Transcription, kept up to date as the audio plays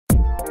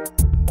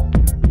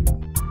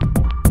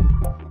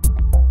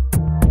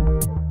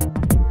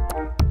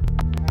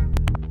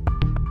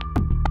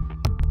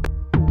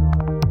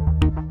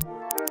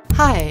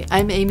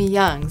I'm Amy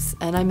Youngs,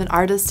 and I'm an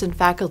artist and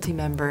faculty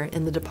member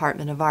in the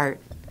Department of Art.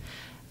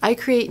 I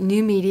create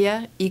new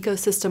media,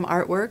 ecosystem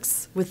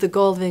artworks with the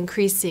goal of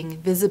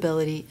increasing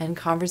visibility and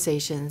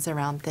conversations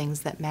around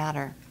things that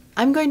matter.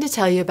 I'm going to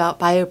tell you about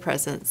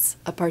Biopresence,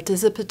 a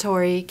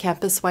participatory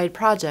campus-wide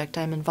project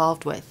I'm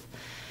involved with.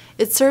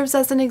 It serves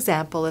as an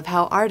example of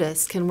how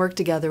artists can work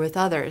together with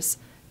others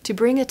to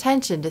bring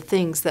attention to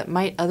things that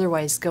might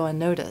otherwise go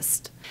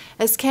unnoticed.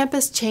 As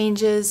campus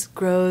changes,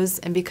 grows,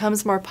 and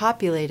becomes more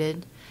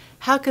populated,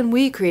 how can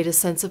we create a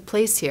sense of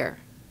place here?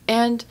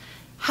 And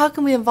how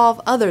can we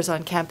involve others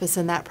on campus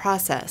in that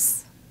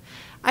process?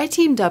 I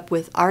teamed up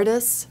with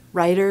artists,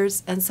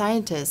 writers, and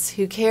scientists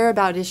who care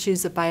about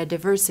issues of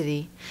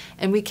biodiversity,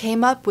 and we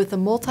came up with a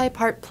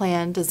multi-part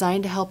plan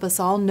designed to help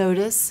us all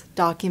notice,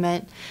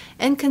 document,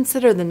 and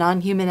consider the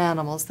non-human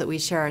animals that we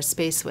share our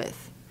space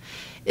with.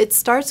 It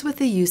starts with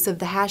the use of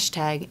the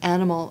hashtag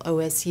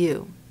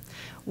 #AnimalOSU.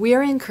 We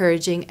are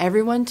encouraging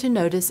everyone to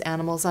notice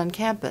animals on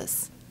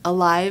campus,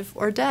 alive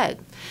or dead,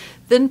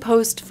 then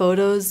post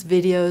photos,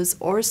 videos,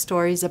 or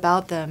stories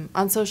about them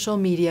on social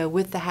media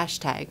with the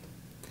hashtag.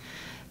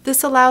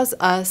 This allows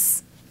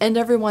us and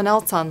everyone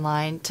else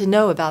online to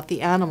know about the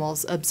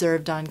animals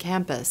observed on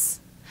campus.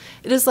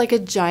 It is like a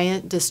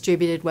giant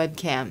distributed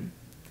webcam.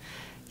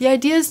 The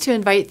idea is to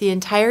invite the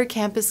entire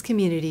campus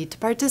community to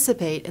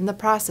participate in the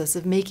process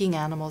of making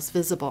animals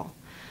visible.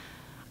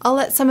 I'll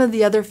let some of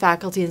the other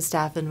faculty and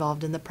staff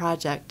involved in the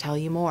project tell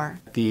you more.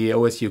 The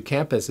OSU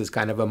campus is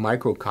kind of a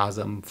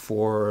microcosm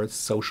for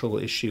social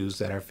issues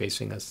that are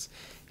facing us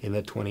in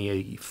the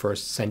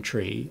 21st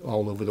century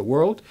all over the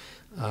world.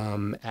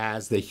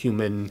 As the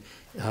human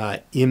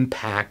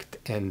impact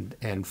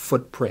and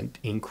footprint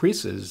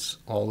increases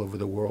all over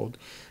the world,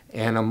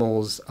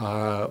 animals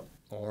are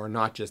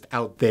not just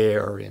out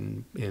there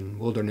in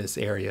wilderness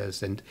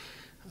areas and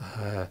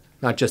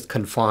not just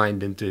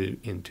confined into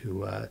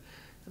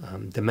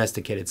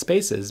domesticated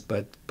spaces,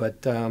 but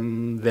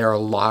there are a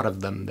lot of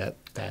them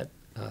that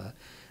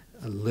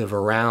live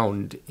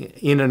around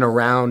in and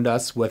around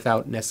us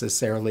without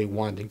necessarily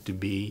wanting to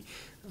be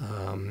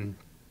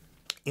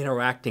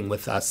interacting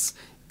with us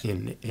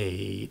in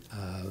a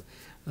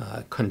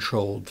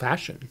controlled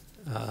fashion.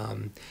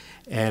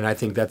 And I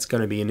think that's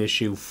going to be an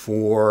issue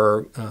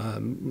for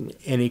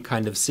any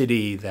kind of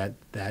city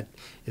that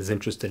is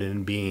interested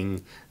in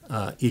being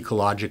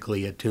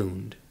ecologically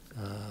attuned.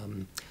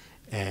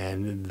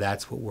 And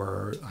that's what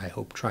we're, I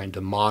hope, trying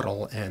to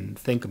model and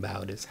think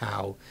about, is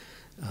how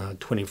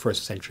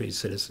 21st century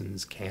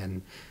citizens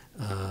can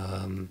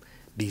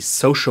be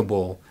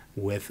sociable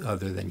with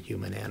other than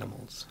human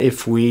animals.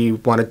 If we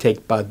want to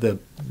take the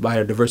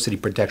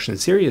biodiversity protection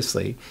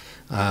seriously,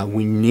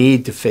 we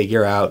need to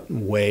figure out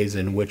ways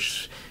in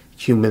which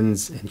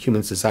humans and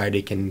human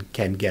society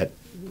can get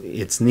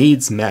its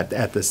needs met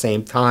at the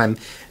same time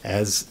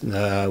as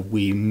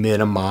we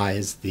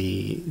minimize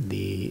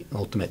the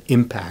ultimate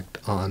impact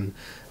on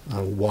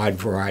a wide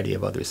variety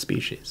of other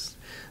species.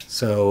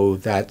 So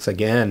that's,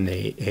 again,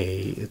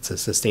 it's a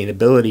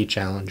sustainability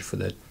challenge for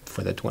the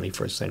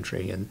 21st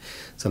century, and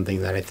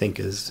something that I think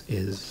is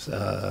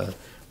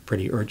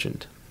pretty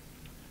urgent.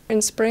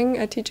 In spring,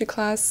 I teach a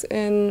class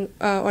in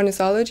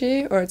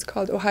ornithology, or it's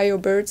called Ohio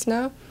Birds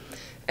now.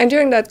 And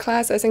during that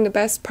class, I think the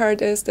best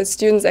part is that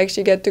students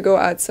actually get to go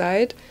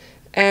outside,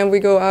 and we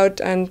go out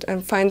and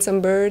find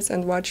some birds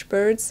and watch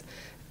birds.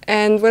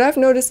 And what I've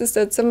noticed is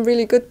that some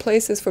really good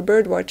places for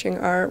bird watching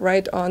are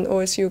right on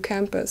OSU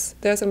campus.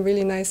 There are some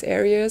really nice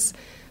areas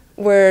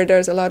where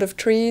there's a lot of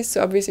trees,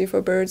 so obviously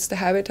for birds the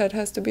habitat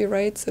has to be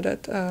right so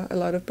that a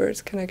lot of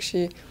birds can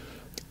actually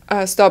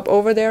stop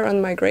over there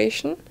on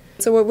migration.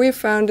 So what we've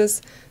found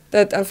is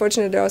that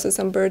unfortunately there are also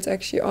some birds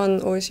actually on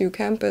OSU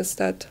campus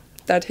that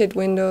hit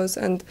windows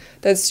and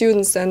that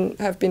students then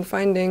have been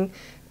finding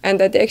and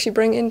that they actually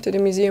bring into the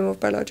Museum of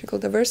Biological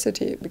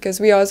Diversity, because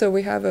we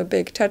have a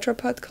big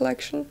tetrapod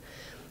collection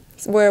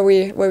where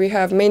we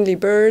have mainly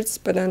birds,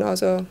 but then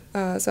also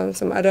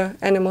some other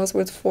animals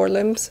with 4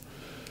 limbs.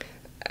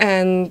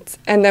 And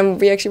then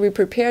we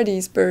prepare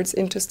these birds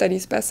into study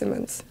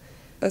specimens.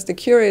 As the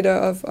curator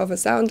of a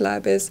sound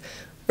lab is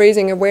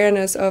raising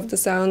awareness of the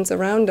sounds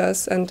around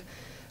us and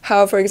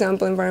how, for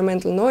example,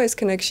 environmental noise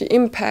can actually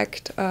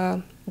impact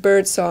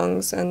bird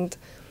songs and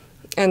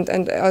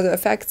also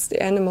affects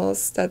the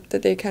animals, that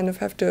they kind of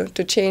have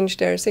to change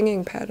their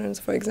singing patterns,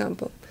 for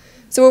example.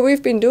 So what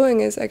we've been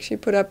doing is actually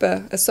put up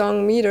a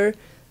song meter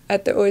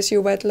at the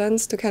OSU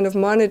wetlands to kind of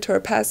monitor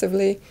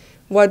passively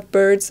what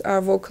birds are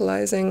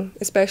vocalizing,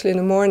 especially in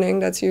the morning.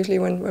 That's usually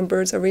when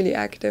birds are really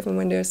active and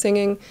when they're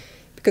singing,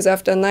 because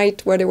after a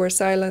night where they were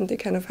silent, they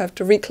kind of have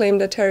to reclaim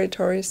their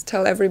territories,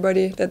 tell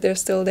everybody that they're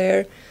still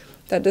there,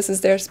 that this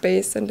is their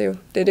space and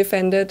they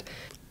defend it.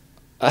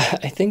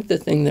 I think the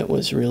thing that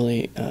was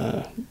really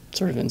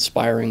sort of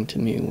inspiring to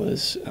me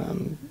was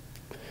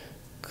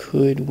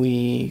could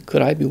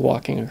I be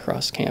walking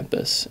across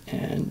campus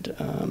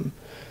and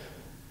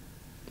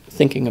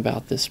thinking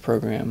about this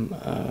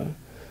program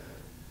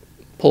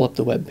pull up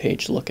the web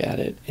page, look at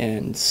it,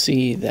 and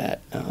see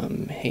that,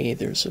 hey,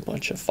 there's a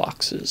bunch of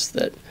foxes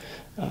that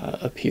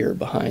appear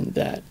behind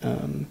that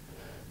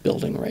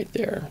building right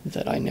there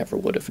that I never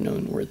would have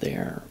known were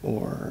there.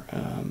 Or,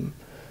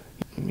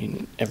 I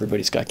mean,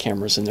 everybody's got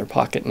cameras in their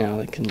pocket now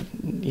that can,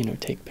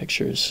 take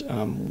pictures.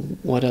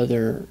 What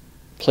other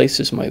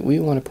places might we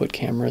want to put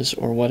cameras,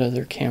 or what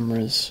other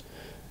cameras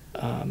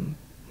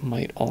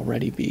might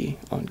already be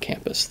on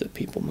campus that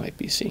people might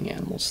be seeing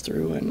animals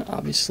through? And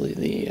obviously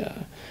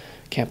the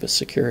campus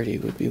security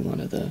would be one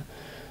of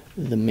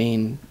the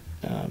main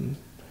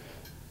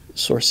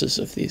sources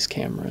of these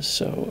cameras.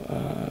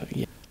 So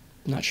yeah,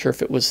 not sure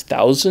if it was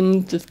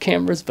thousands of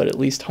cameras, but at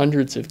least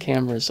hundreds of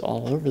cameras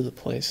all over the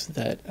place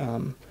that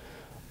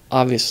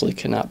obviously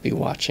cannot be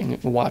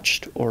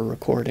watched or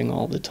recording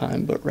all the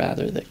time, but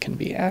rather that can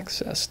be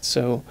accessed.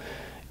 So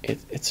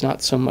it's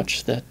not so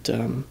much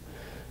that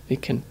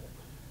it can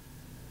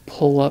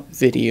pull up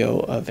video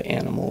of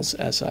animals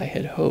as I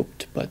had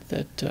hoped, but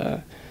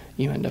that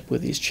you end up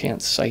with these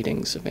chance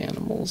sightings of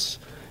animals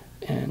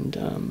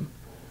and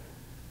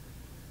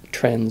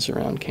trends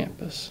around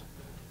campus.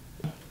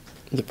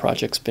 The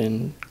project's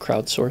been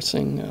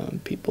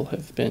crowdsourcing. People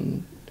have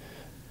been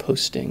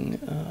posting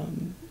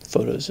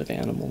photos of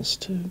animals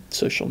to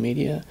social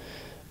media.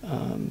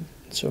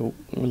 So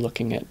we're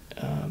looking at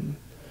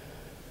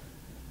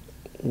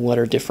what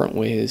are different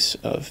ways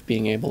of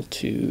being able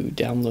to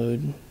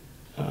download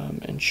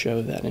and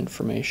show that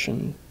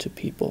information to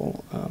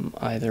people,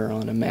 either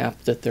on a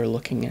map that they're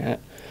looking at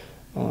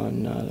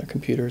on their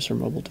computers or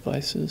mobile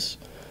devices,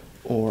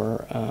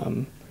 or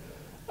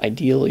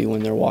ideally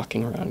when they're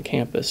walking around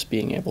campus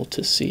being able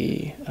to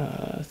see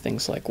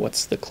things like,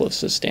 what's the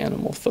closest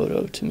animal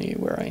photo to me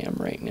where I am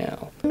right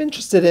now. I'm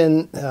interested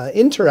in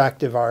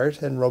interactive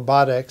art and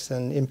robotics,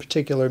 and in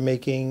particular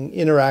making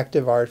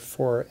interactive art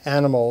for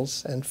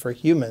animals and for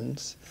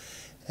humans.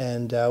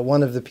 And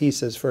one of the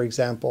pieces, for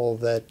example,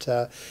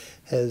 that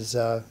has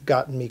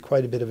gotten me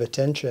quite a bit of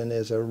attention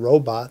is a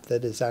robot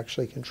that is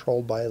actually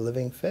controlled by a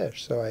living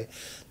fish. So I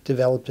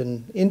developed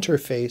an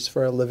interface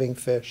for a living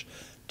fish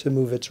to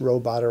move its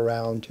robot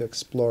around to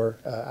explore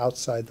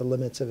outside the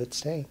limits of its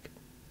tank.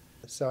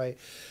 So I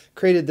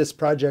created this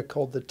project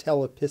called the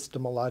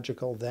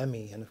Telepistemological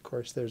Themi, and of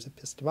course there's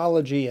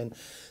epistemology, and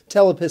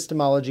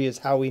telepistemology is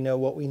how we know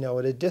what we know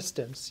at a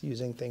distance,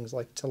 using things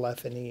like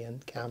telephony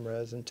and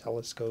cameras and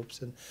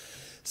telescopes. And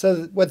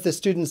so what the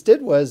students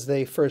did was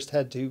they first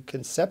had to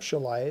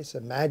conceptualize,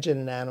 imagine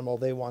an animal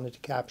they wanted to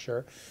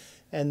capture,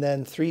 and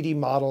then 3D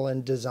model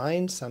and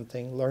design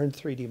something, learn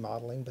 3D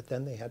modeling, but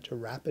then they had to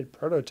rapid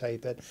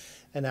prototype it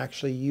and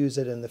actually use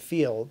it in the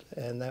field.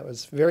 And that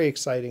was very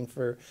exciting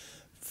for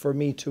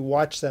me to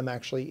watch them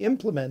actually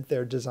implement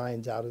their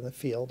designs out in the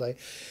field.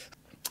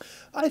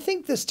 I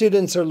think the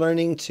students are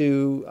learning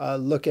to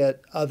look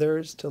at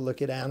others, to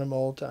look at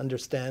animal, to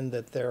understand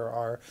that there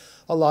are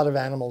a lot of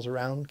animals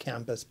around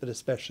campus, but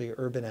especially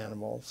urban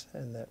animals,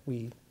 and that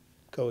we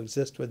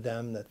coexist with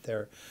them, that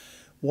they're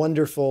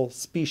wonderful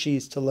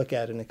species to look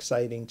at and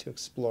exciting to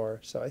explore.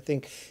 So I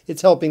think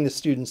it's helping the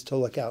students to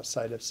look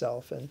outside of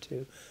self and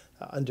to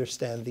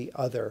understand the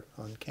other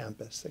on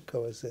campus that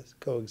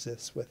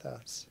coexists with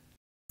us.